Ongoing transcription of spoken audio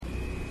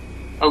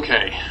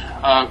Okay,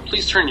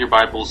 please turn your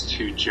Bibles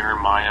to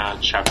Jeremiah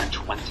chapter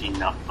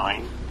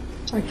 29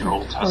 in your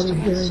Old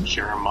Testament.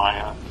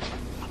 Jeremiah.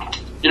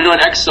 You know, an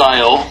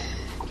exile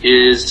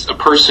is a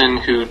person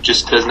who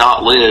just does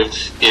not live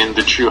in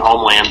the true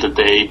homeland that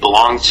they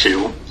belong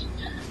to.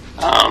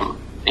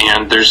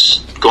 And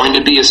there's going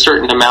to be a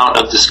certain amount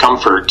of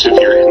discomfort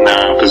if you're in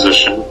that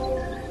position.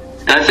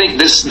 And I think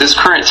this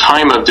current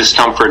time of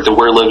discomfort that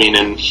we're living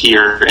in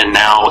here and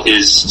now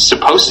is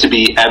supposed to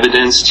be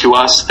evidence to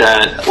us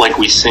that, like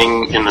we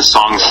sing in the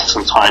songs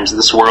sometimes,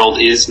 this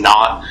world is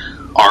not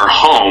our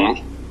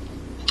home,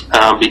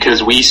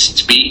 because we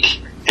speak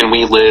and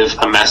we live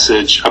a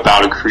message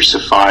about a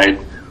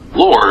crucified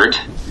Lord.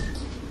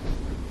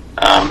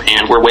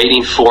 And we're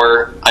waiting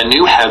for a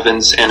new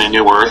heavens and a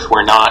new earth.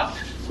 We're not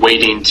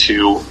waiting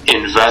to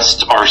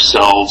invest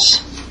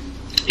ourselves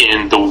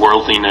in the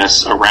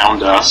worldliness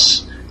around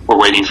us. We're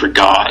waiting for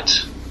God.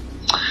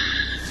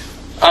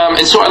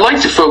 And so I'd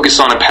like to focus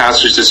on a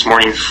passage this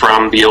morning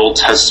from the Old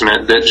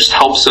Testament that just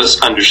helps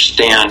us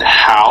understand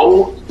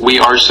how we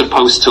are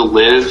supposed to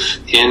live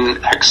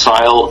in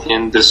exile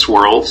in this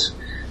world.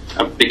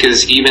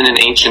 Because even in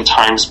ancient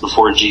times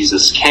before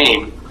Jesus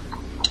came,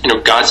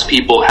 God's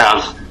people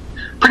have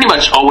pretty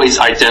much always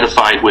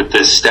identified with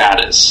this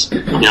status.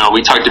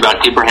 We talked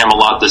about Abraham a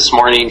lot this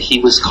morning. He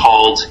was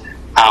called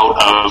out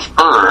of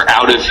Ur,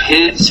 out of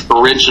his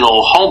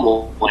original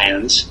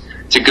homeland,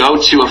 to go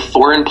to a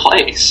foreign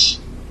place.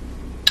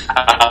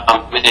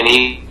 And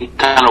he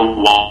kind of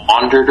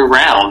wandered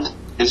around.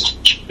 His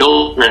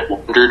children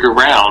wandered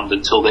around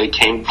until they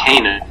came to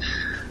Canaan.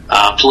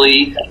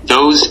 Actually,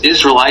 those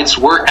Israelites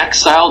were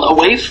exiled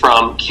away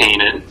from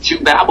Canaan to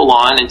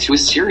Babylon and to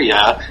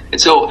Assyria.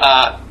 And so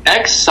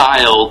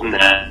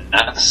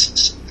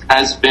exiledness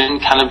has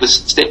been kind of a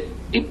state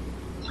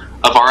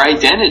of our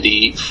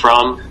identity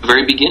from the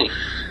very beginning.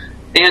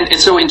 And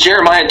so in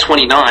Jeremiah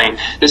 29,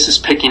 this is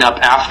picking up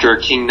after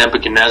King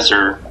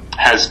Nebuchadnezzar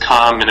has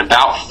come in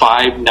about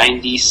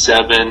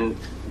 597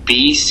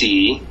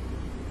 BC,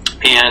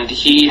 and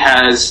he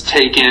has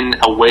taken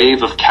a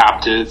wave of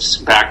captives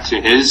back to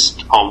his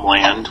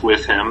homeland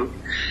with him.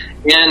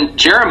 And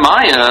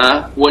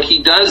Jeremiah, what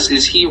he does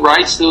is he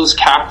writes those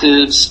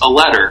captives a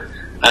letter,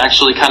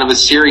 actually kind of a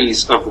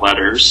series of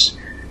letters,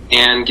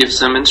 and gives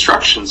them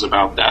instructions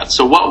about that.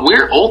 So what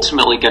we're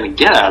ultimately going to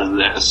get out of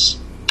this,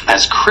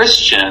 as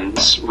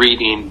Christians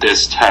reading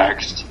this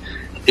text,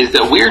 is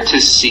that we're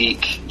to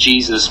seek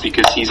Jesus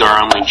because he's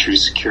our only true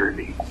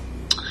security.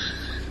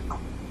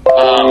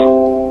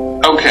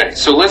 Okay,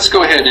 so let's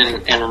go ahead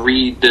and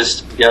read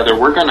this together.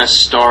 We're going to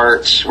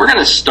start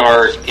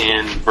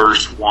in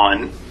verse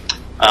 1.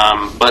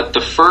 But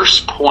the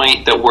first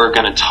point that we're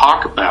going to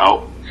talk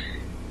about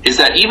is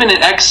that even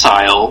in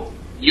exile,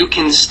 you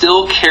can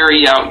still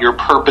carry out your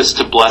purpose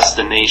to bless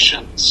the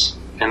nations.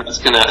 And that's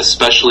going to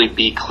especially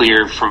be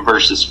clear from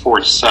verses 4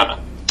 to 7.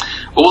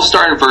 But we'll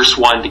start in verse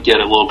 1 to get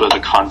a little bit of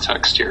the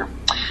context here.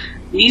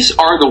 These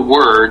are the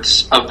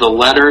words of the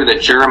letter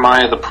that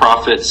Jeremiah the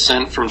prophet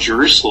sent from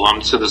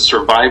Jerusalem to the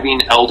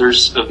surviving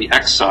elders of the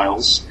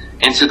exiles,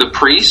 and to the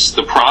priests,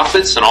 the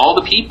prophets, and all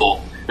the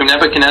people whom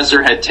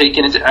Nebuchadnezzar had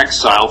taken into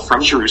exile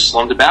from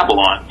Jerusalem to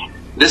Babylon.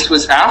 This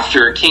was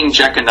after King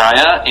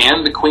Jeconiah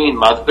and the queen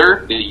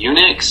mother, the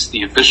eunuchs,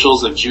 the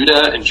officials of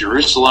Judah and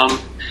Jerusalem,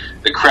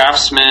 the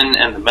craftsmen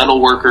and the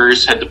metal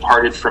workers had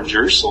departed from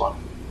Jerusalem.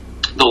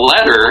 The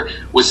letter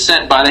was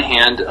sent by the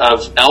hand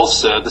of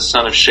Elsa, the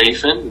son of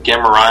Shaphan,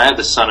 Gemariah,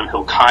 the son of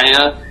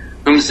Hilkiah,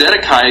 whom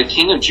Zedekiah,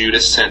 king of Judah,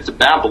 sent to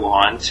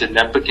Babylon, to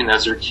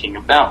Nebuchadnezzar, king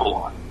of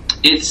Babylon.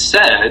 It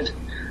said,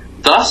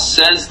 "Thus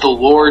says the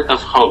Lord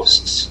of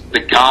hosts, the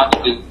God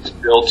of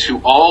Israel, to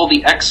all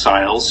the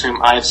exiles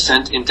whom I have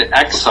sent into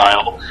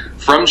exile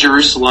from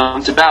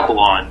Jerusalem to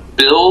Babylon,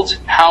 build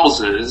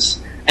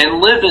houses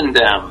and live in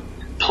them.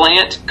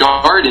 Plant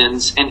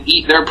gardens and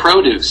eat their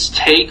produce.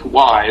 Take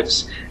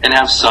wives and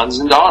have sons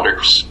and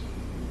daughters.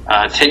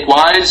 Take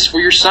wives for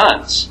your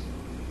sons,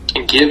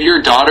 and give your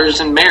daughters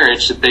in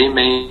marriage that they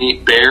may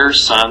bear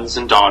sons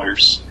and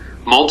daughters.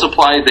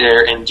 Multiply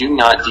there and do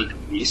not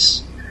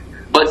decrease.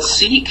 But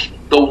seek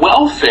the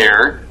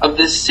welfare of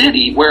this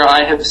city where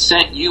I have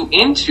sent you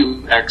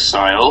into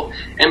exile,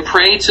 and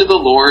pray to the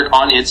Lord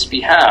on its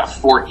behalf.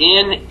 For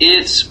in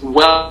its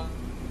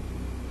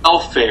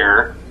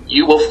welfare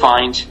you will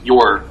find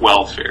your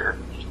welfare."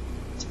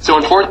 So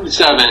in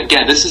 4-7,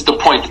 again, this is the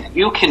point.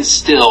 You can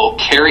still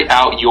carry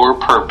out your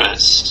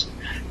purpose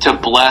to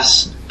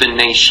bless the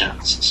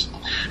nations.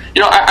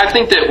 I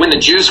think that when the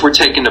Jews were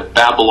taken to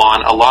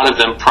Babylon, a lot of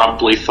them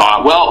probably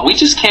thought, well, we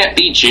just can't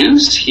be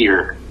Jews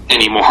here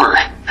anymore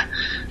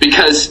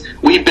because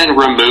we've been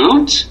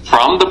removed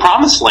from the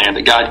promised land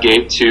that God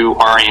gave to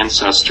our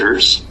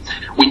ancestors.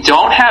 We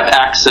don't have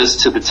access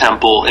to the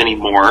temple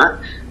anymore,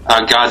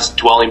 God's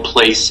dwelling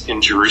place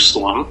in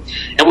Jerusalem.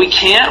 And we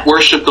can't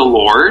worship the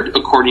Lord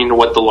according to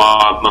what the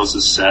law of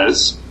Moses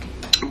says.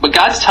 But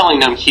God's telling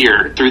them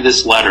here through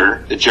this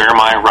letter that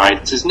Jeremiah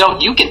writes is, no,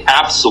 you can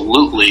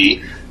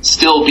absolutely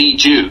still be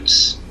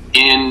Jews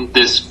in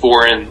this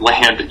foreign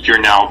land that you're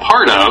now a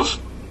part of.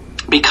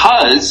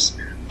 Because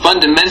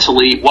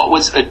fundamentally, what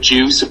was a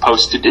Jew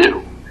supposed to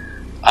do?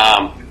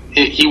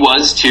 He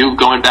was to,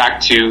 going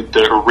back to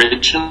the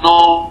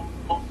original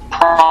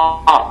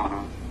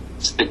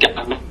promise that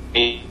God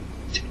made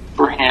to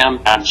Abraham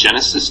in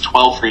Genesis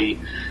 12:3.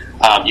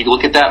 You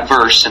look at that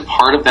verse, and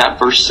part of that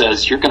verse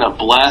says, you're going to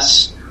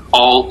bless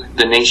all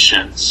the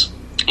nations.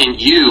 In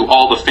you,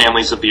 all the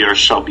families of the earth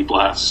shall be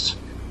blessed.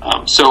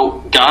 So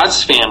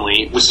God's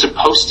family was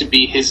supposed to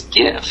be his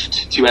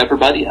gift to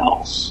everybody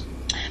else.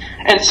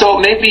 And so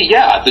maybe,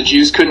 the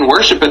Jews couldn't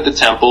worship at the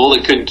temple,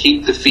 they couldn't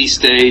keep the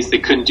feast days, they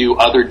couldn't do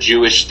other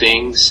Jewish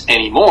things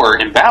anymore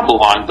in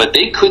Babylon, but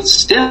they could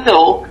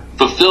still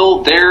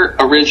fulfill their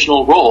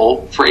original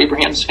role for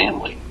Abraham's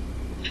family.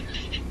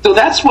 So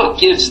that's what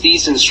gives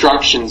these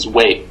instructions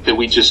weight that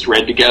we just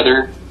read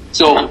together.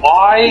 So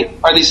why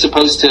are they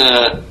supposed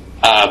to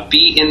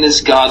be in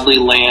this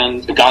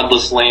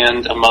godless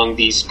land among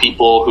these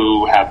people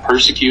who have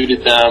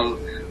persecuted them?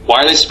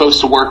 Why are they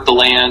supposed to work the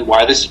land?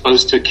 Why are they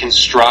supposed to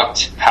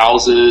construct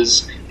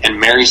houses and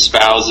marry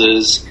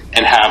spouses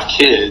and have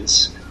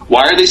kids?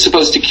 Why are they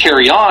supposed to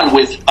carry on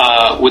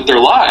with their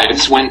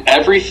lives when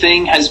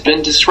everything has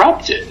been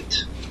disrupted?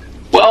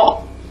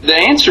 Well, the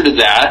answer to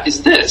that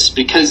is this: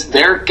 because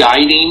their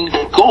guiding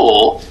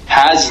goal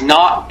has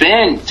not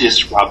been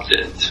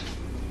disrupted.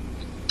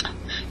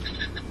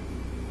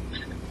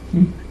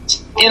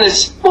 In a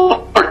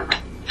similar,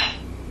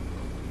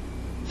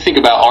 think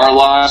about our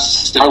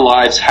lives. Our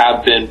lives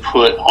have been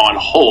put on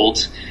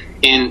hold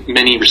in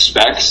many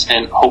respects,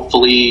 and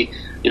hopefully,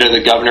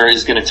 the governor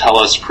is going to tell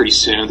us pretty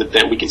soon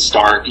that we can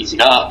start easing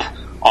up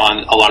on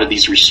a lot of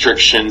these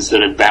restrictions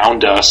that have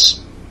bound us.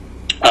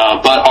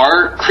 But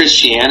our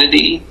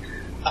Christianity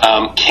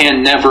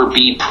can never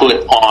be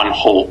put on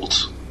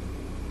hold.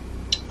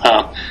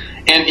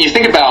 And you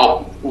think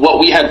about what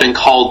we have been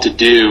called to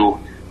do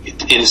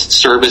in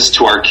service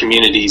to our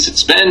communities.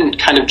 It's been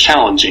kind of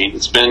challenging.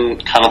 It's been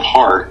kind of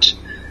hard.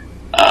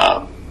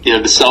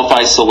 The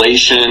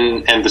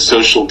self-isolation and the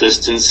social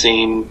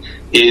distancing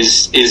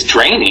is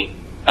draining.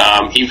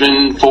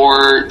 Even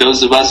for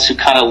those of us who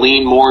kind of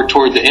lean more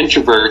toward the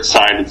introvert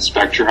side of the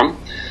spectrum.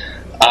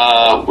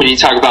 When you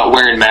talk about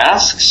wearing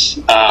masks,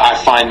 I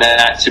find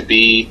that to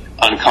be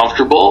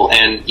uncomfortable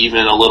and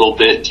even a little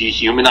bit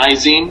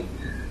dehumanizing.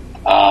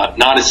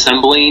 Not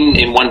assembling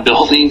in one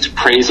building to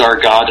praise our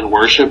God and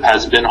worship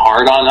has been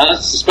hard on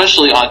us,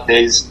 especially on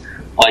days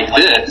like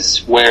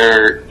this,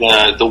 where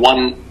the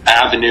one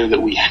avenue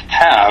that we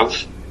have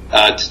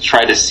to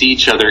try to see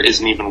each other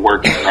isn't even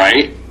working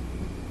right.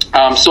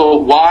 So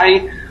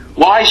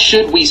why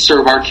should we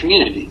serve our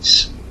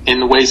communities in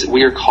the ways that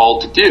we are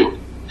called to do?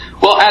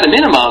 Well, at a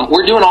minimum,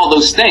 we're doing all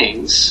those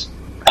things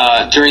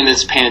during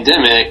this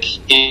pandemic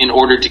in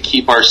order to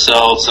keep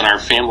ourselves and our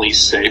families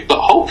safe.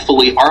 But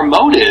hopefully our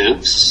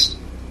motives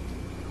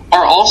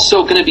are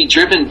also going to be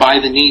driven by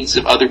the needs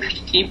of other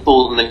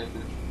people in the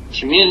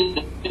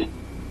community.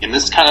 And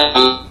this kind of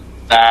goes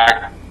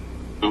back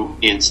to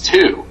Philippians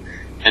 2.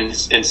 And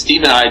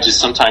Steve and I just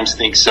sometimes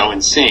think so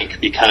in sync,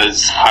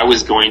 because I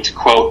was going to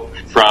quote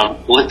from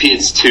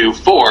Philippians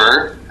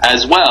 2:4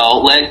 as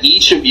well. Let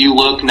each of you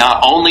look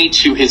not only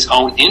to his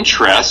own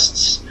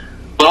interests,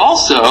 but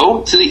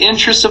also to the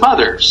interests of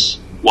others.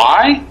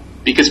 Why?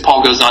 Because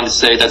Paul goes on to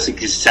say that's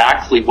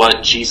exactly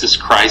what Jesus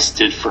Christ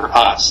did for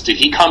us. Did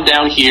he come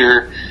down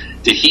here?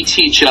 Did he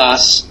teach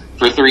us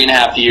for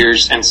 3.5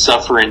 years and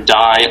suffer and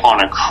die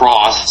on a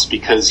cross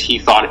because he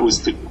thought it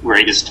was the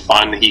greatest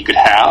fun that he could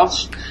have?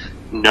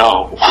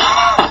 No.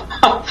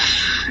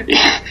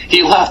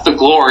 He left the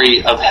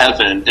glory of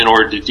heaven in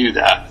order to do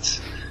that.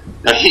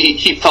 Now,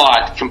 he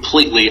thought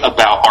completely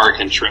about our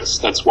interests.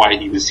 That's why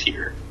he was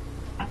here.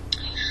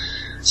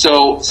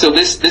 So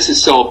this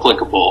is so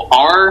applicable.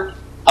 Our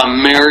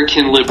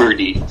American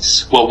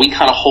liberties, what we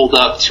kind of hold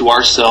up to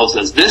ourselves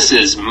as this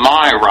is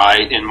my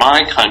right in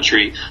my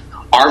country,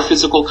 our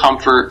physical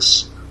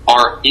comforts,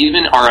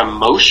 even our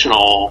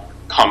emotional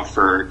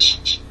comfort,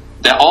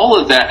 that all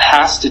of that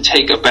has to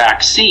take a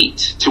back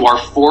seat to our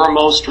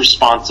foremost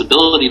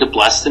responsibility to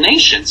bless the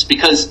nations.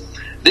 Because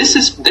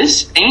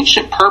this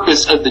ancient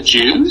purpose of the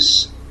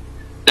Jews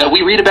that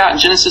we read about in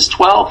Genesis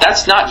 12,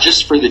 that's not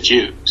just for the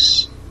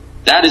Jews.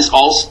 That is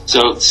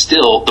also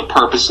still the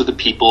purpose of the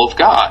people of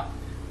God.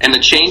 And the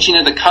changing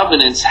of the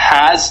covenants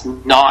has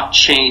not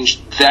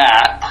changed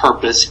that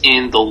purpose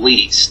in the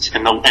least.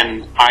 And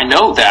I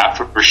know that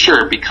for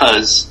sure,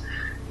 because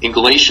in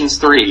Galatians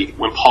 3,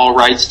 when Paul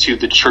writes to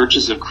the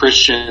churches of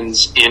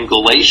Christians in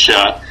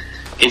Galatia,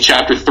 in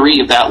chapter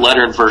 3 of that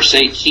letter in verse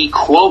 8, he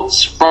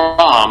quotes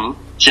from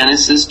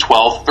Genesis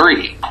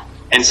 12:3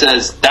 and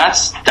says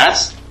that's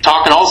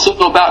talking also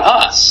about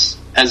us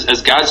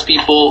as God's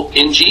people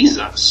in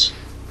Jesus.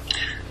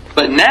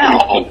 But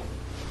now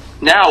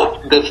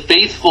the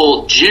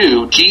faithful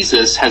Jew,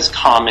 Jesus, has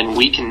come, and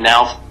we can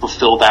now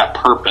fulfill that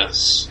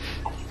purpose.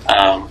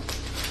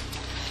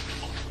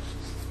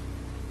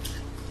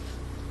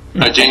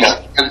 James,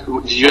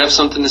 did you have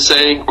something to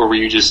say, or were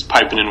you just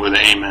piping in with an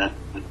amen?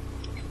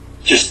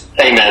 Just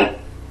amen.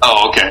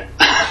 Oh, okay.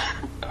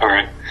 All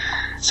right.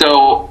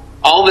 So,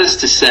 all this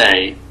to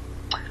say,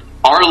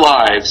 our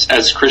lives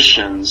as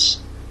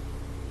Christians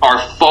are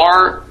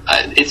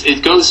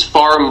it goes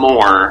far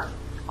more.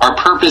 Our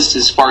purpose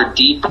is far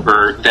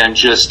deeper than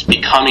just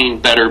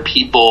becoming better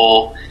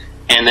people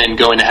and then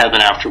going to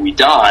heaven after we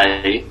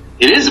die.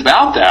 It is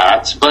about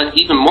that, but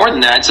even more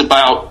than that, it's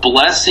about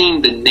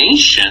blessing the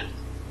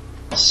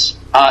nations.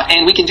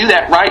 And we can do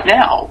that right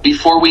now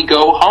before we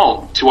go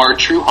home to our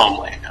true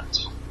homeland.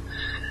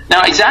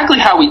 Now, exactly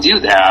how we do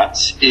that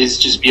is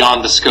just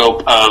beyond the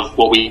scope of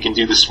what we can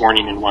do this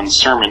morning in one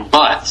sermon.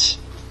 But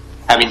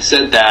having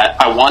said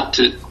that, I want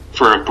to,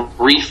 for a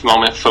brief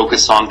moment,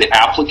 focus on the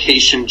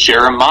application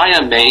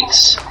Jeremiah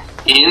makes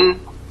in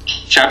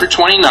chapter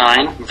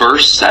 29,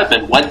 verse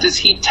 7. What does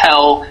he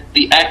tell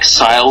the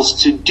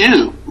exiles to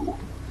do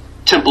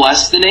to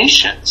bless the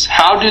nations?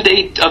 How do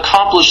they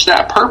accomplish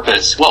that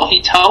purpose? Well,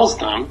 he tells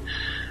them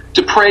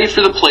to pray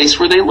for the place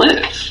where they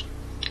live,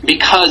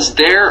 because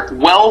their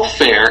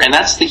welfare, and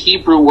that's the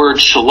Hebrew word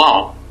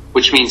shalom,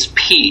 which means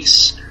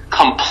peace,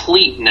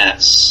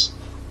 completeness,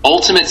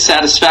 ultimate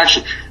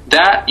satisfaction,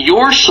 that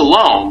your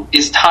shalom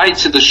is tied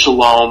to the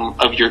shalom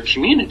of your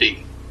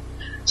community.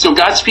 So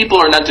God's people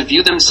are not to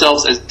view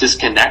themselves as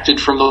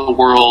disconnected from the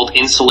world,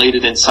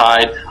 insulated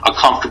inside a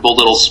comfortable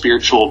little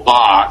spiritual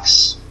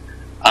box.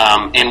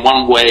 And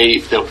one way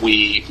that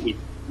we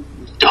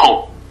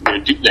don't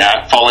do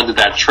that, fall into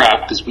that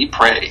trap, is we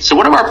pray. So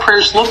what do our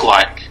prayers look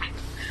like?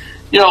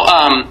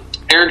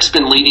 Eric's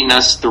been leading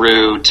us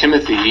through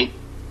Timothy,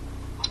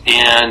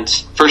 and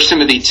 1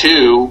 Timothy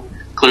 2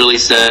 clearly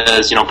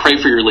says,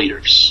 pray for your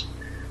leaders.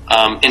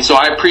 And so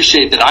I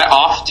appreciate that I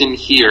often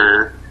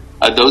hear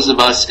those of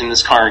us in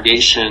this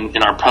congregation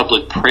in our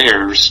public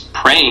prayers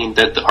praying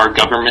that our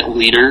government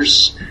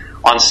leaders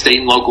on state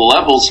and local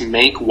levels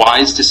make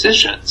wise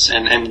decisions.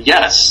 And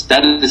yes,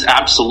 that is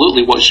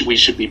absolutely what we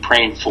should be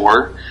praying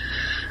for.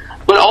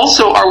 But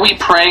also, are we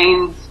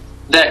praying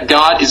that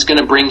God is going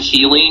to bring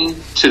healing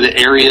to the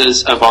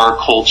areas of our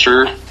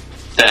culture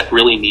that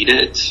really need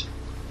it?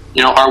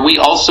 Are we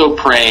also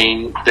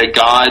praying that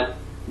God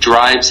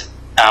drives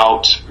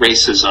out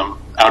racism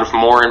out of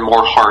more and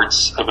more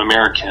hearts of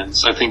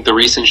Americans? I think the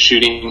recent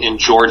shooting in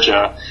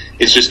Georgia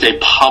is just a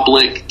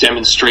public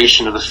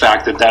demonstration of the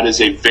fact that that is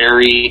a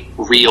very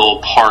real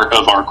part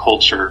of our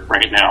culture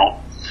right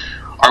now.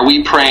 Are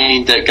we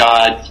praying that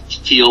God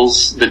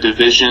heals the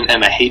division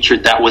and the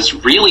hatred that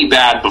was really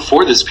bad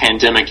before this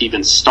pandemic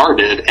even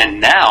started, and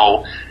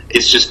now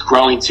it's just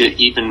growing to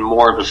even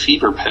more of a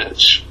fever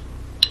pitch?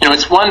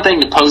 It's one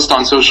thing to post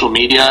on social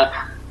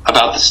media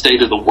about the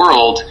state of the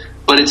world,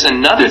 but it's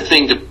another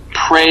thing to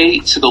pray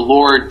to the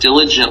Lord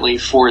diligently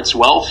for its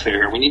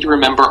welfare. We need to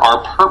remember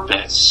our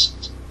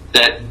purpose,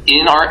 that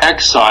in our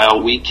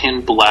exile we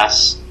can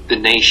bless the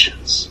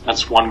nations.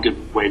 That's one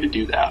good way to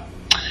do that.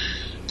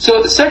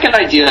 So the second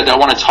idea that I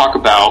want to talk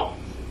about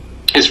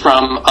is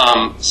from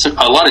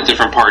a lot of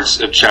different parts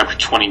of chapter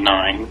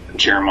 29 of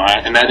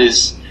Jeremiah, and that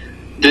is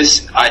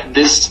this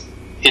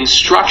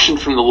instruction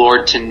from the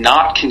Lord to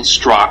not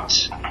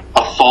construct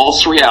a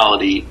false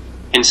reality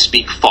and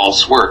speak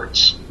false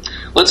words.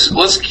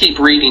 Let's keep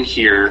reading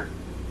here.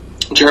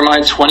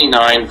 Jeremiah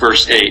 29,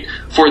 verse 8.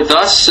 For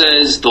thus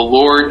says the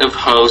Lord of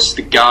hosts,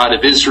 the God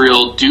of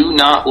Israel, do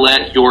not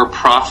let your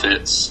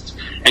prophets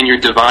and your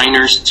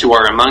diviners who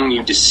are among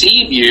you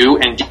deceive you,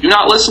 and do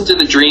not listen to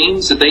the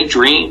dreams that they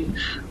dream,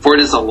 for it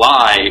is a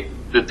lie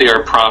that they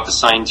are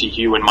prophesying to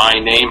you in my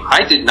name.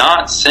 I did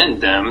not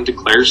send them,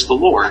 declares the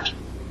Lord.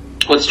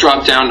 Let's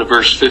drop down to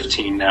verse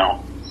 15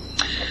 now.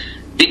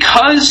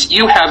 Because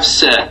you have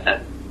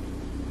said,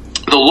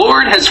 the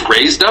Lord has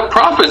raised up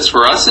prophets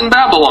for us in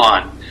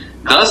Babylon.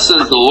 Thus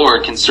says the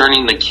Lord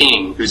concerning the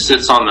king who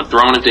sits on the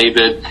throne of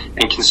David,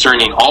 and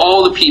concerning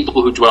all the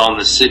people who dwell in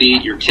the city,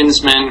 your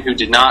kinsmen who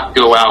did not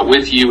go out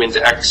with you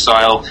into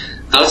exile.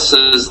 Thus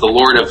says the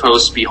Lord of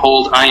hosts,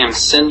 behold, I am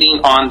sending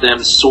on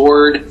them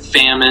sword,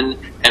 famine,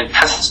 and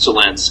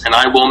pestilence, and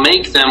I will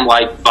make them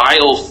like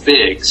vile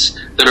figs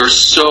that are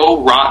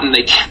so rotten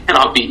they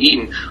cannot be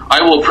eaten.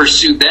 I will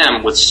pursue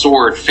them with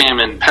sword,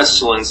 famine,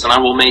 pestilence, and I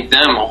will make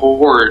them a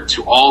horror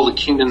to all the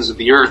kingdoms of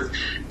the earth,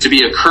 to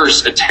be a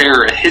curse, a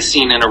terror, a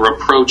hissing, and a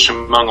reproach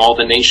among all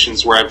the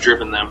nations where I've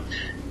driven them,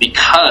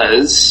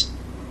 because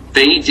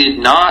they did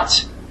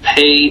not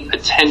pay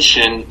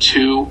attention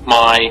to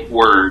my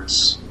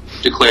words,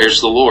 declares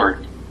the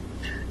Lord,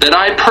 that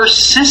I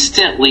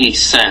persistently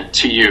sent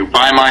to you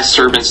by my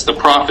servants the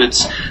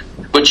prophets,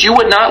 but you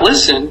would not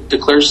listen,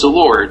 declares the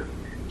Lord.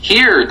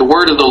 Hear the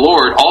word of the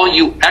Lord, all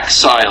you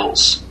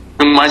exiles,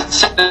 whom I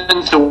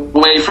sent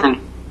away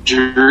from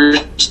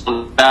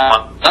Jerusalem.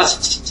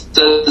 Thus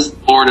says the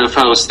Lord of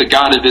hosts, the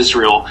God of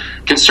Israel,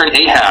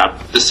 concerning Ahab,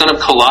 the son of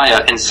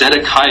Kaliah, and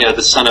Zedekiah,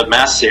 the son of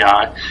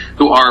Maaseiah,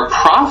 who are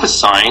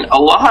prophesying a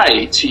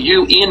lie to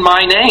you in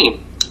my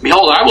name.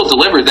 Behold, I will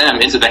deliver them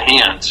into the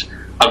hand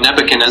of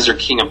Nebuchadnezzar,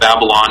 king of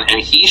Babylon,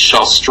 and he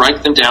shall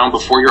strike them down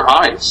before your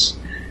eyes.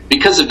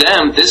 Because of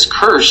them, this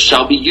curse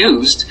shall be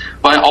used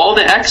by all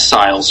the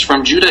exiles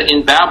from Judah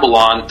in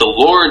Babylon. The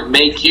Lord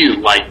make you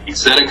like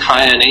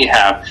Zedekiah and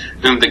Ahab,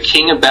 whom the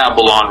king of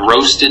Babylon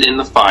roasted in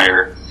the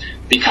fire.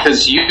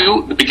 Because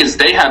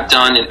they have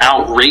done an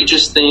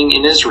outrageous thing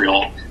in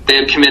Israel. They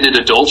have committed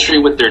adultery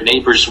with their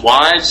neighbors'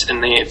 wives,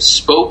 and they have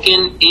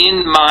spoken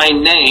in my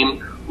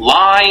name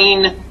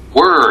lying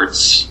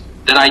words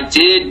that I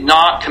did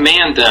not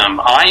command them.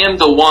 I am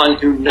the one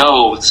who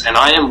knows, and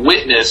I am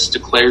witness,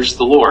 declares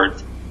the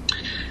Lord.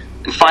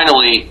 And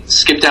finally,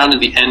 skip down to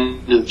the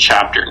end of the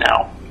chapter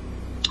now.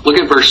 Look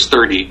at verse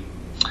 30.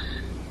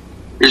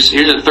 Here's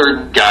a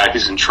third guy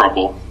who's in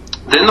trouble.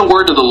 Then the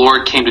word of the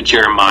Lord came to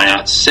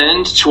Jeremiah,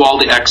 send to all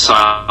the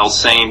exiles,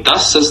 saying,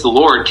 Thus says the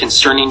Lord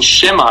concerning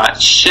Shimei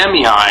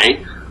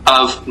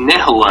of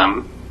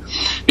Nehelam,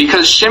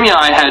 because Shimei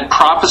had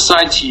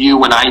prophesied to you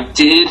when I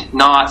did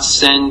not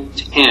send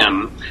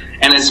him,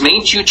 and has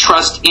made you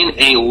trust in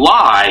a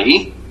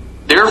lie.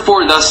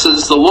 Therefore, thus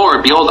says the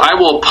Lord, Behold, I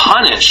will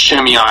punish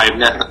Shimei of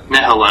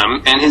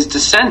Nehelam and his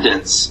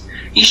descendants.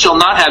 He shall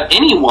not have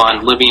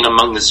anyone living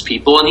among this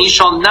people, and he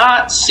shall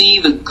not see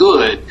the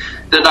good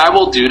that I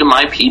will do to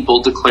my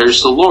people,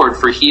 declares the Lord,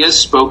 for he has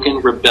spoken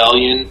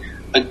rebellion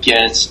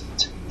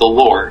against the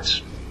Lord.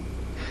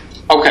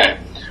 Okay,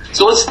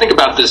 so let's think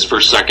about this for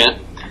a second.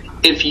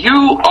 If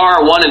you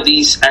are one of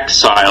these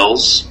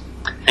exiles,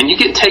 and you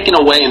get taken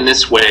away in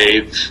this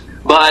wave,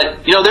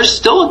 but, there's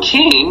still a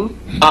king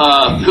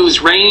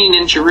who's reigning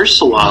in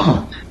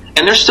Jerusalem,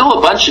 and there's still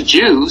a bunch of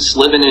Jews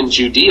living in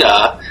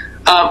Judea,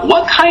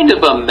 what kind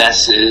of a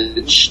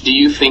message do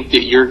you think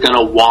that you're going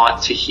to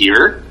want to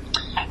hear?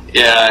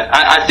 Yeah,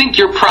 I think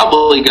you're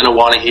probably going to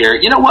want to hear,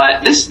 you know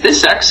what,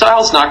 this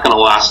exile's not going to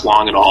last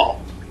long at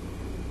all.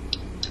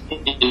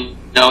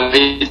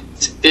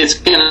 It's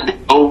going to be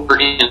over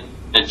in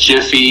a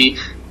jiffy,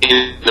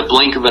 in the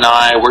blink of an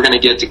eye. We're going to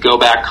get to go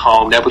back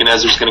home.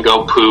 Nebuchadnezzar's going to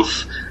go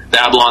poof.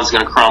 Babylon's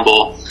going to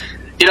crumble.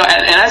 And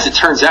as it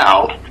turns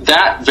out,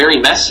 that very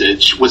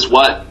message was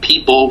what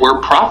people were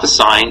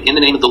prophesying in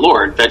the name of the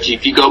Lord. In fact,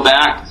 if you go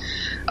back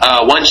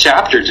one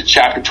chapter to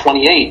chapter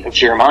 28 of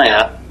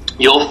Jeremiah,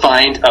 you'll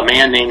find a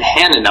man named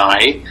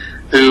Hanani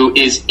who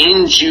is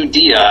in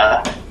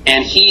Judea,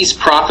 and he's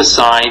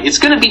prophesying it's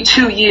going to be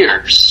 2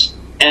 years,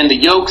 and the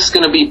yoke's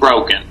going to be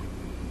broken.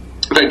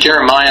 In fact,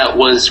 Jeremiah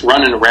was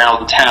running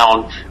around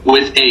town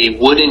with a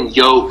wooden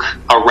yoke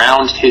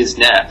around his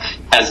neck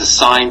as a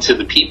sign to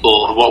the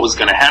people of what was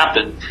going to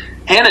happen.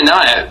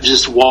 Hananiah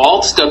just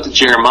waltzed up to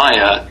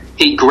Jeremiah.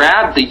 He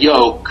grabbed the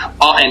yoke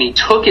and he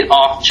took it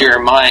off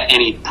Jeremiah and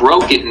he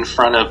broke it in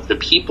front of the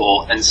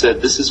people and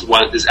said, this is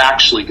what is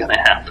actually going to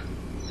happen.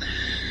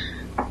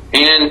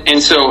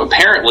 And so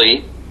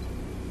apparently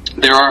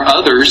there are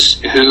others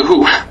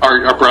who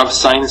are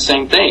prophesying the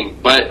same thing.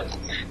 But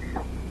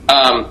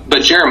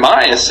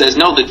Jeremiah says,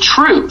 no, the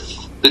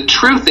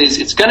truth is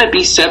it's going to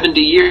be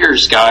 70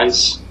 years,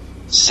 guys.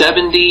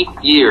 70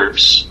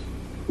 years.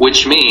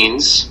 Which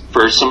means,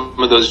 for some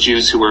of those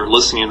Jews who are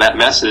listening to that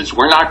message,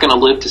 we're not going to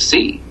live to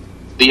see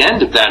the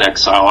end of that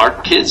exile.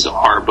 Our kids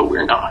are, but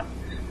we're not.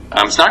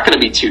 It's not going to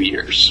be 2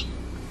 years.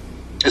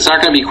 It's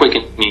not going to be quick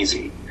and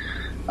easy.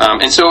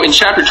 And so in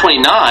chapter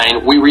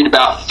 29, we read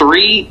about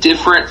 3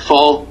 different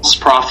false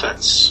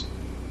prophets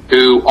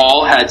who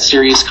all had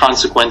serious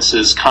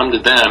consequences come to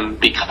them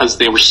because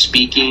they were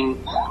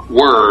speaking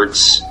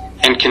words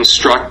and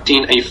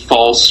constructing a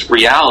false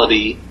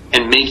reality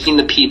and making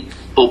the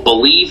people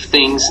believe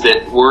things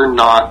that were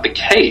not the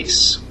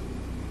case.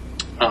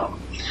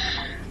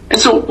 And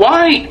so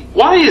why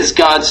is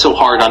God so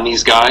hard on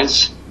these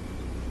guys?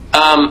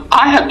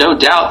 I have no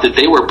doubt that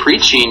they were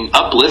preaching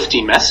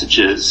uplifting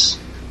messages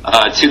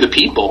to the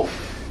people.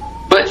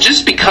 But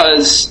just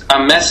because a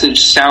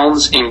message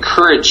sounds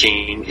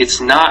encouraging,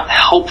 it's not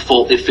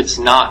helpful if it's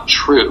not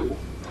true.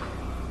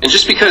 And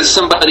just because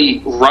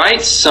somebody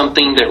writes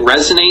something that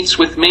resonates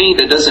with me,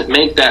 that doesn't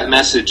make that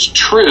message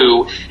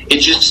true.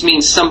 It just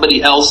means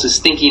somebody else is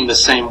thinking the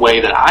same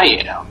way that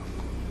I am.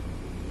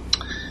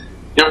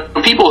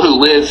 People who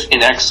live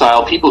in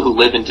exile, people who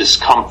live in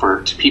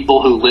discomfort,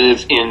 people who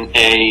live in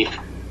a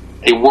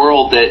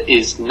world that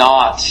is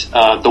not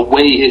the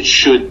way it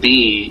should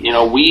be,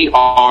 we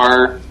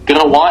are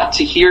going to want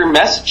to hear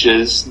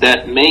messages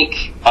that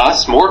make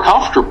us more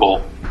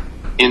comfortable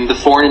in the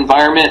foreign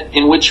environment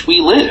in which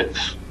we live.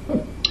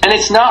 And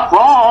it's not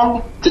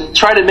wrong to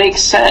try to make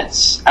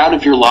sense out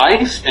of your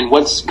life and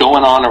what's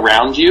going on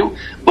around you,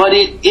 but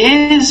it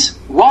is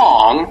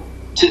wrong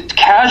to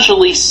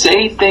casually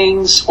say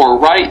things or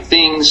write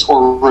things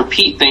or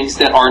repeat things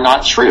that are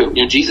not true.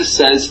 Jesus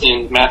says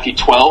in Matthew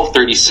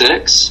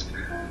 12:36,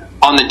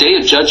 on the day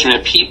of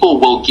judgment,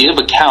 people will give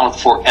account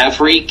for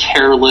every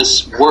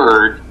careless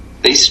word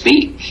they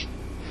speak.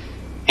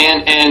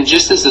 And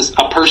just as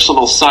a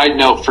personal side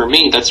note for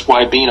me, that's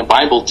why being a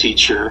Bible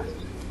teacher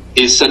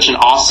is such an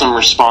awesome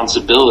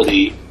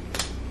responsibility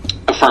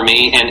for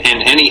me and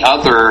any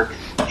other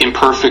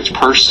imperfect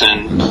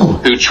person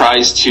who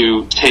tries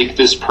to take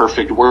this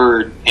perfect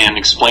word and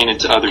explain it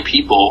to other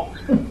people.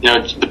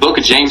 The book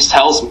of James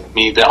tells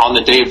me that on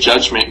the day of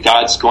judgment,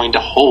 God's going to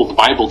hold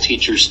Bible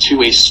teachers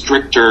to a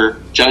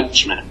stricter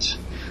judgment.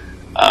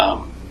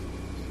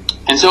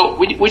 And so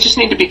we just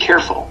need to be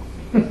careful.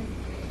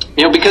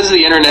 Because of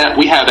the internet,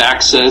 we have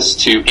access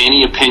to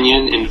any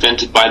opinion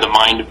invented by the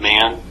mind of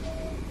man.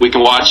 We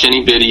can watch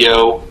any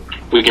video.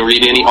 We can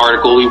read any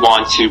article we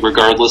want to,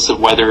 regardless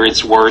of whether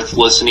it's worth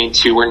listening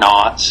to or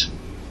not.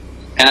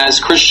 And as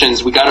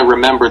Christians, we got to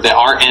remember that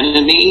our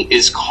enemy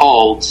is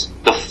called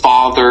the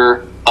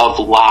father of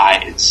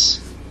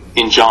lies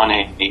in John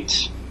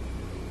 8.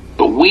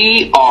 But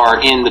we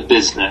are in the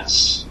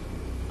business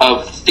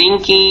of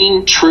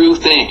thinking true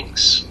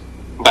things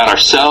about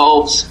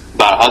ourselves,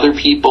 about other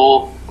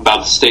people,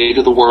 about the state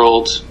of the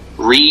world,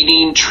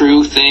 reading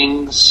true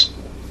things,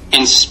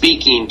 and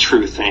speaking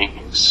true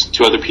things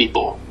to other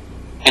people.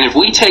 And if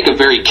we take a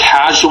very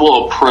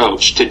casual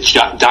approach to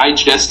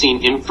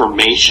digesting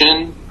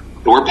information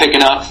that we're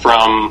picking up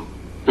from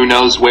who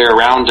knows where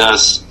around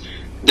us,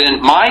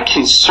 then my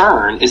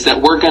concern is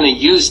that we're going to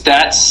use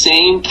that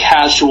same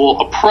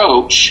casual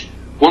approach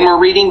when we're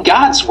reading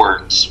God's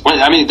words.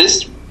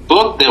 This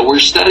book that we're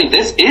studying,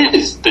 this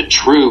is the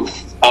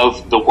truth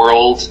of the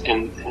world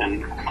and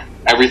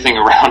everything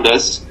around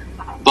us.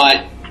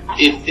 But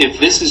if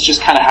this is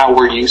just kind of how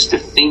we're used to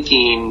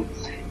thinking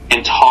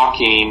and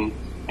talking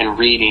and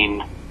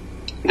reading,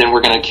 then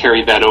we're going to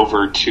carry that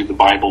over to the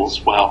Bible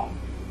as well.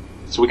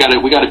 So we got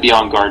to be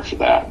on guard for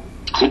that.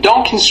 So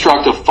don't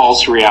construct a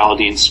false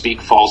reality and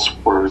speak false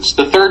words.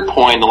 The third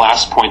point, the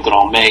last point that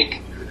I'll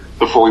make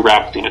before we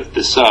wrap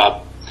this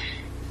up,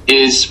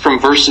 is from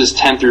verses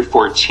 10 through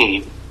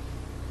 14.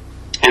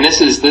 And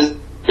this is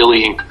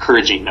really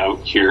encouraging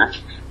note here.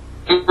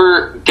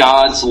 Remember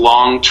God's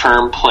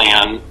long-term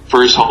plan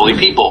for his holy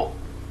people.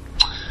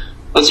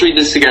 Let's read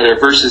this together,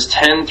 verses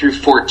 10 through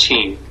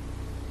 14.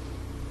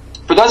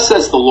 For thus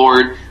says the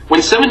Lord,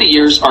 when 70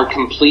 years are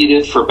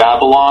completed for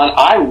Babylon,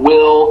 I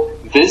will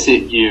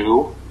visit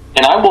you,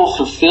 and I will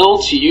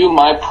fulfill to you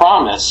my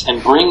promise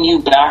and bring you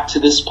back to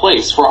this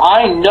place. For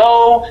I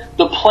know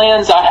the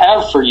plans I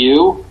have for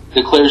you,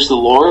 declares the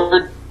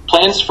Lord,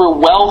 plans for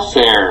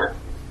welfare,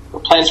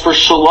 plans for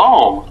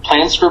shalom,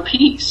 plans for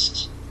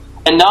peace,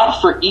 and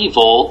not for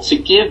evil, to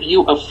give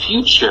you a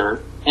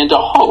future and a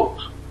hope.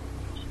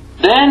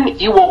 Then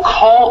you will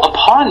call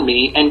upon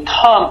me and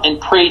come and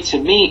pray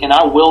to me, and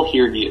I will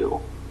hear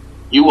you.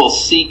 You will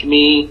seek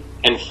me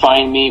and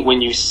find me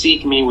when you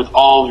seek me with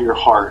all of your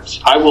heart.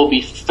 I will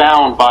be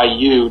found by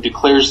you,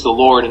 declares the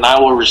Lord, and I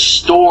will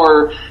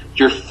restore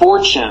your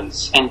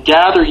fortunes and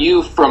gather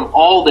you from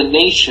all the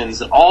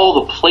nations and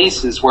all the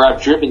places where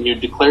I've driven you,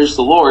 declares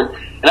the Lord,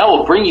 and I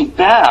will bring you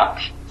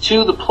back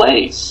to the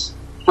place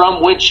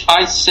from which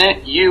I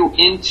sent you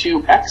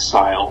into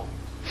exile.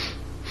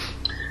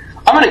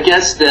 I'm going to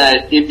guess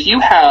that if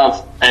you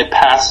have a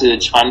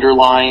passage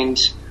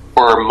underlined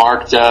or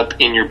marked up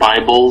in your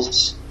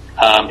Bibles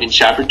in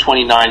chapter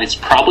 29, it's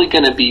probably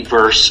going to be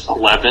verse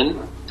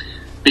 11,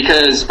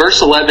 because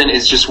verse 11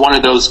 is just one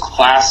of those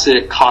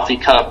classic coffee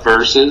cup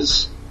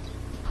verses,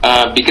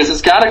 because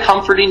it's got a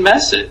comforting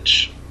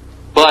message.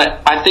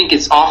 But I think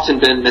it's often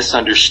been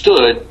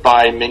misunderstood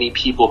by many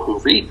people who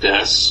read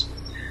this.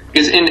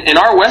 Because in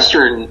our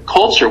Western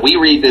culture, we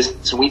read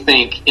this and we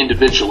think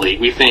individually.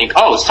 We think,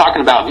 oh, it's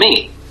talking about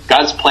me.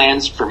 God's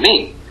plans for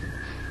me.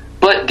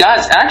 But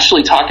God's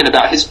actually talking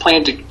about his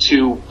plan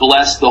to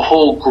bless the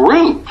whole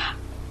group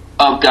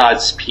of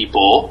God's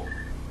people.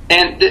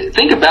 And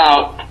think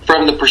about,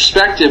 from the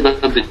perspective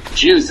of the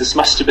Jews, this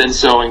must have been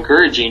so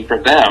encouraging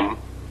for them,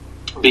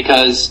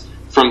 because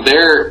from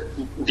their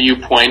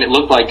viewpoint, it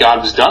looked like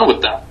God was done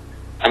with them.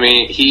 I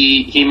mean,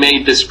 he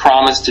made this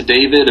promise to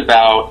David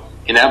about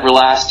an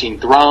everlasting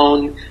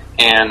throne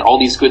and all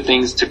these good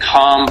things to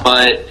come,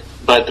 but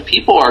the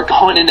people are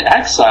going into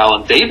exile,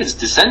 and David's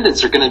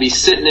descendants are going to be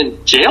sitting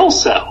in jail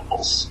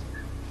cells.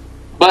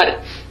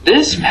 But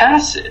this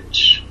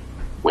passage,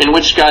 in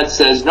which God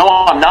says, no,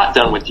 I'm not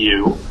done with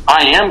you.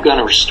 I am going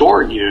to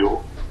restore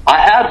you. I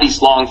have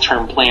these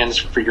long-term plans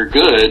for your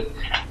good.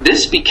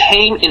 This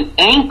became an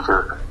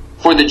anchor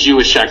for the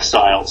Jewish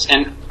exiles.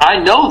 And I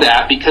know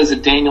that because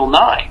of Daniel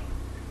 9.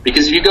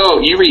 Because if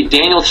you read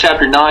Daniel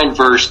chapter 9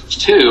 verse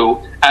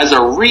 2, as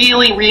a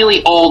really,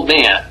 really old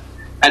man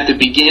at the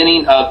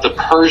beginning of the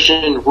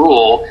Persian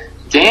rule,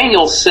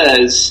 Daniel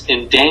says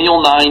in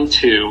Daniel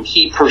 9:2,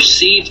 he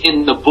perceived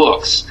in the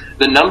books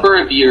the number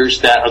of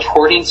years that,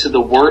 according to the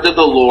word of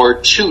the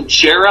Lord, to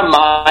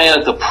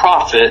Jeremiah the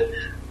prophet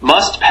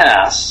must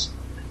pass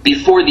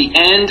before the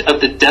end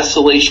of the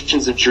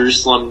desolations of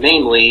Jerusalem,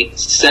 namely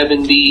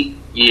 70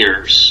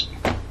 years.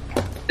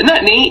 Isn't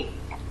that neat?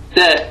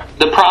 That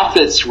the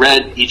prophets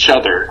read each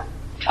other.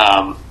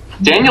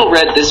 Daniel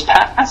read this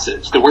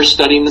passage that we're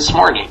studying this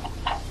morning.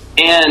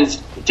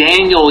 And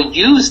Daniel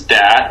used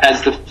that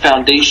as the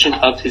foundation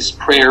of his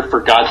prayer for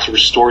God to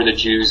restore the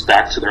Jews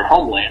back to their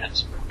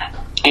homeland.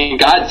 And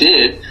God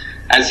did,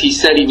 as he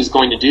said he was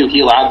going to do. He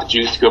allowed the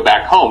Jews to go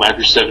back home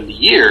after 70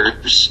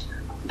 years.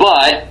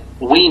 But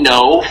we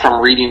know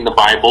from reading the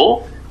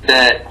Bible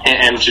that,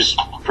 and just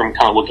from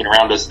kind of looking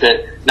around us,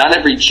 that not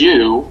every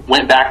Jew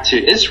went back to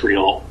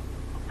Israel.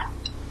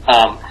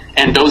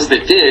 And those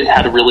that did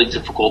had a really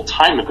difficult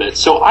time of it.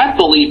 So I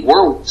believe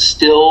we're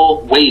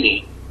still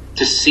waiting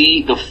to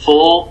see the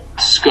full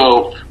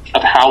scope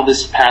of how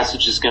this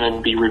passage is going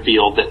to be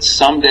revealed, that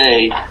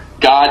someday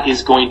God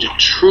is going to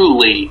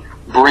truly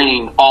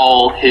bring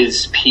all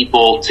his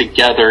people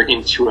together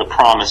into a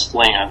promised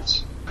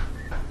land.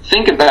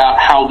 Think about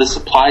how this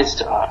applies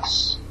to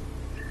us.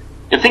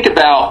 And think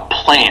about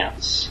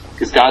plans,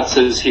 because God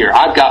says here,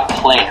 I've got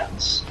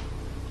plans.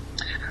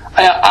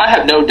 I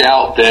have no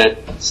doubt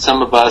that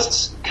some of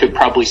us could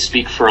probably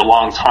speak for a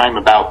long time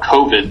about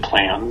COVID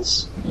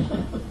plans.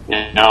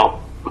 You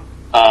know,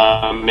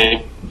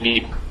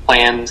 maybe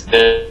plans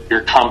that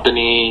your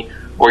company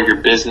or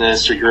your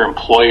business or your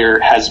employer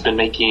has been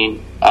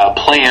making,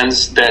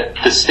 plans that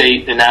the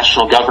state and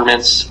national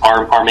governments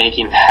are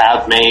making,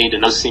 have made,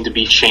 and those seem to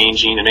be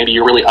changing, and maybe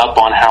you're really up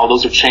on how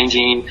those are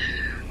changing.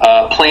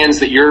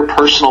 Plans that your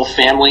personal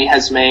family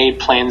has made,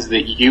 plans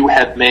that you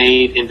have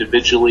made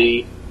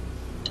individually.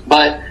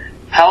 But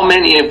how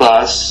many of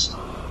us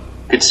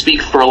could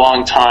speak for a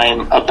long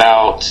time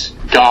about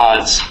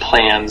God's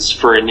plans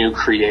for a new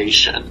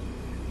creation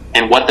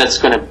and what that's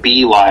going to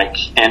be like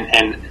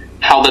and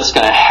how that's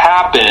going to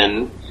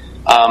happen?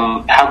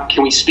 How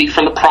can we speak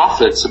from the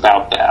prophets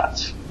about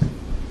that?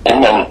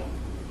 Amen.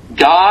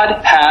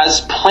 God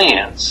has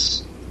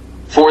plans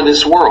for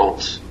this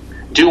world.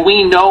 Do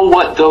we know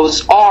what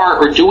those are,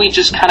 or do we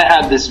just kind of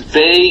have this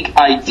vague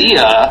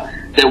idea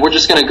that we're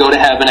just going to go to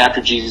heaven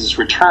after Jesus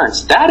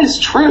returns? That is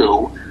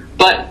true,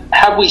 but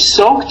have we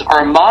soaked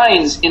our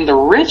minds in the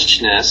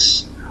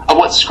richness of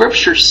what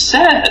Scripture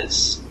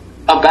says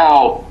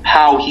about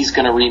how he's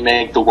going to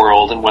remake the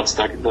world and what's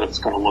that's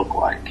going to look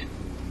like?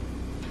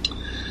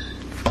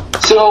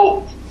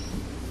 So,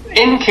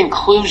 in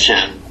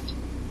conclusion,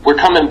 we're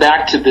coming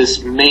back to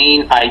this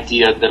main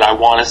idea that I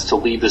want us to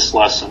leave this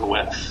lesson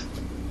with.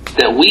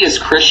 That we as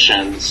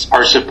Christians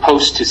are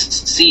supposed to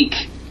seek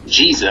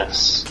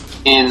Jesus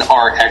in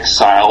our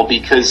exile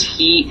because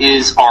he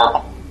is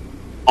our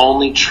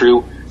only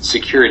true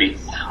security.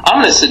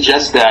 I'm going to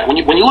suggest that when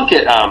you look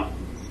at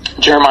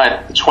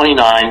Jeremiah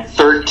 29,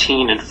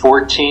 13, and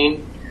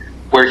 14,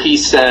 where he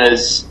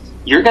says,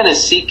 you're going to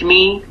seek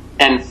me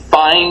and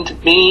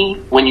find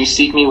me when you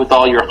seek me with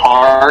all your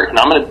heart, and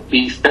I'm going to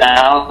be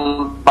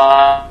found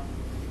by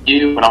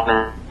you.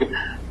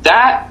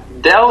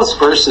 Those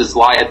verses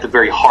lie at the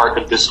very heart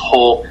of this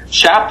whole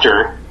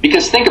chapter,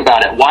 because think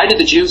about it. Why did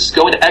the Jews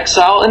go into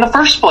exile in the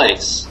first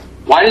place?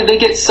 Why did they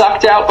get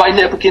sucked out by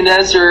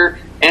Nebuchadnezzar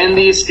and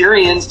the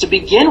Assyrians to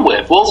begin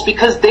with? Well, it's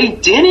because they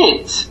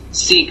didn't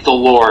seek the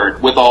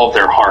Lord with all of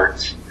their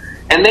heart.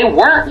 And they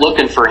weren't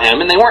looking for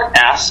him, and they weren't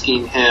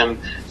asking him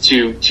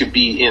to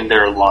be in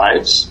their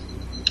lives.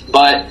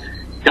 But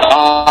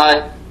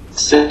God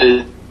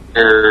said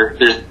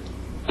there's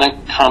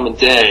going to come a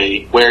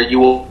day where you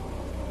will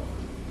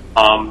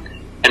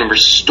and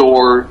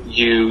restore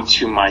you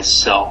to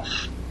myself.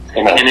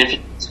 Amen. And if you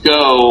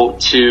go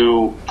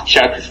to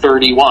chapter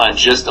 31,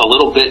 just a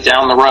little bit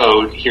down the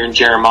road here in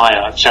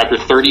Jeremiah, chapter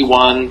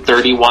 31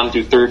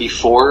 through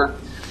 34,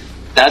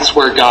 that's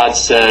where God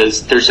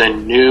says there's a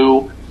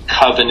new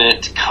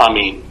covenant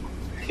coming.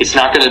 It's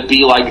not going to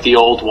be like the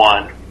old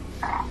one.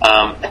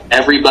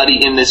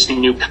 Everybody in this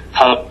new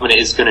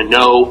covenant is going to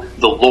know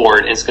the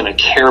Lord and is going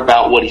to care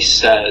about what he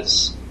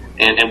says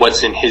and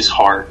what's in his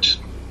heart.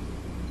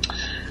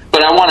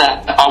 But I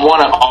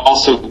want to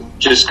also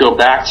just go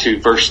back to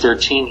verse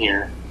 13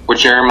 here, where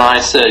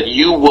Jeremiah said,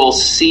 you will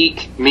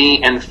seek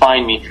me and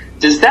find me.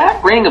 Does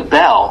that ring a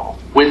bell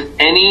with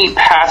any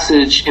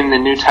passage in the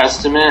New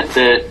Testament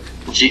that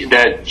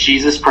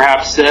Jesus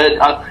perhaps said?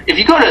 If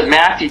you go to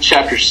Matthew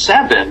chapter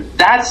 7,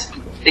 that's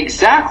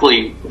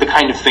exactly the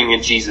kind of thing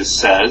that Jesus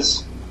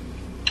says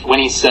when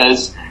he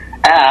says,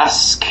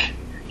 ask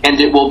and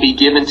it will be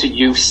given to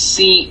you,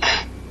 seek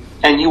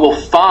and you will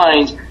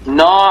find,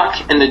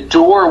 knock and the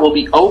door will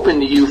be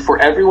open to you. For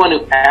everyone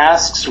who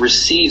asks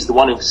receives, the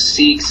one who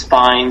seeks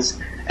finds,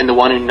 and the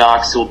one who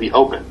knocks will be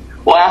open.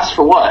 Well, ask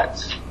for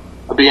what?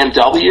 A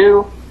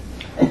BMW?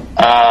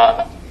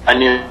 A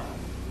new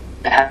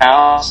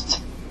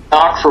house?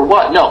 Knock for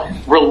what? No,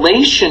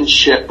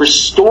 relationship,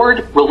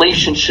 restored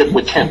relationship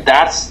with him.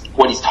 That's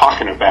what he's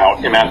talking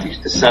about in Matthew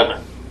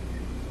 7.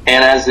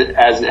 And as it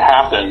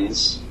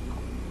happens,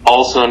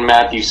 also in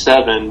Matthew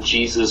 7,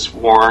 Jesus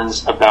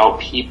warns about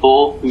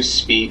people who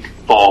speak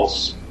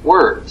false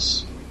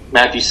words.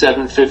 Matthew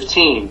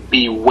 7:15,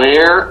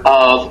 beware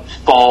of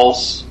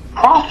false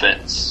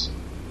prophets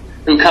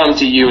who come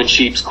to you in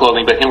sheep's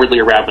clothing, but inwardly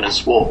are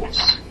ravenous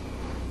wolves.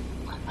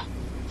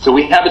 So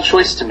we have a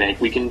choice to make.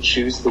 We can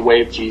choose the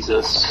way of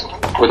Jesus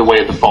or the way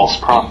of the false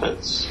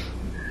prophets.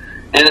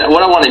 And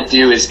what I want to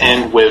do is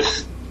end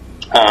with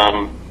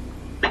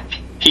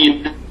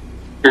Peter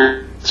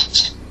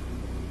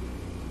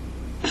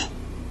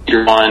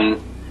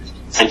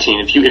 1:19.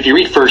 If you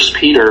read 1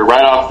 Peter,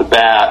 right off the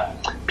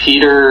bat,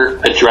 Peter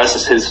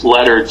addresses his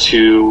letter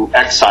to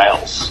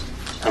exiles,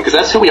 because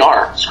that's who we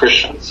are as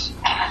Christians.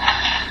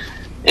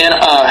 And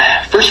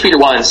 1 Peter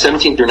 1,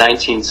 17 through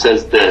 19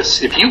 says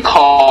this: if you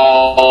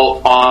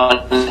call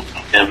on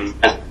him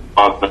as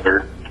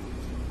Father,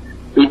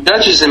 who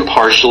judges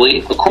impartially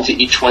according to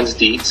each one's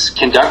deeds,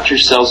 conduct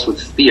yourselves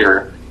with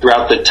fear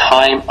throughout the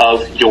time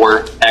of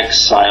your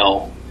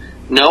exile,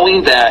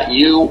 knowing that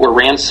you were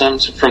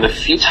ransomed from the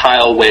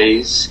futile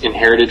ways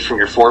inherited from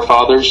your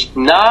forefathers,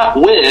 not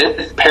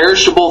with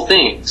perishable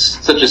things,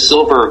 such as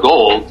silver or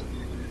gold,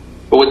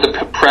 but with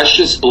the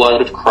precious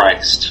blood of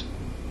Christ,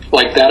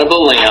 like that of a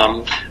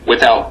lamb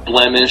without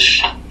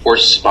blemish or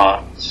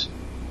spot.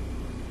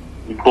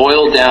 You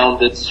boil down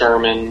this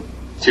sermon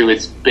to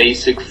its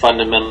basic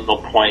fundamental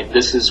point.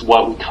 This is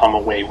what we come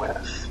away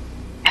with.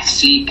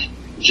 Seek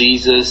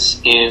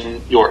Jesus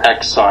in your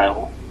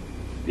exile,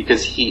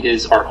 because he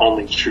is our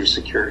only true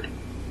security.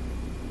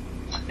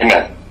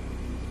 Amen.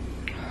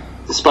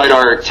 Despite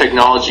our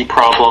technology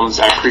problems,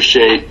 I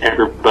appreciate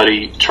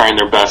everybody trying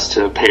their best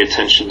to pay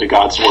attention to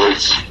God's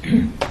words.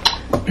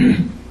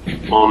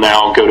 We'll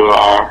now go to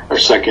our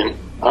second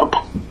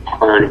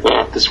part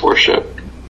of this worship.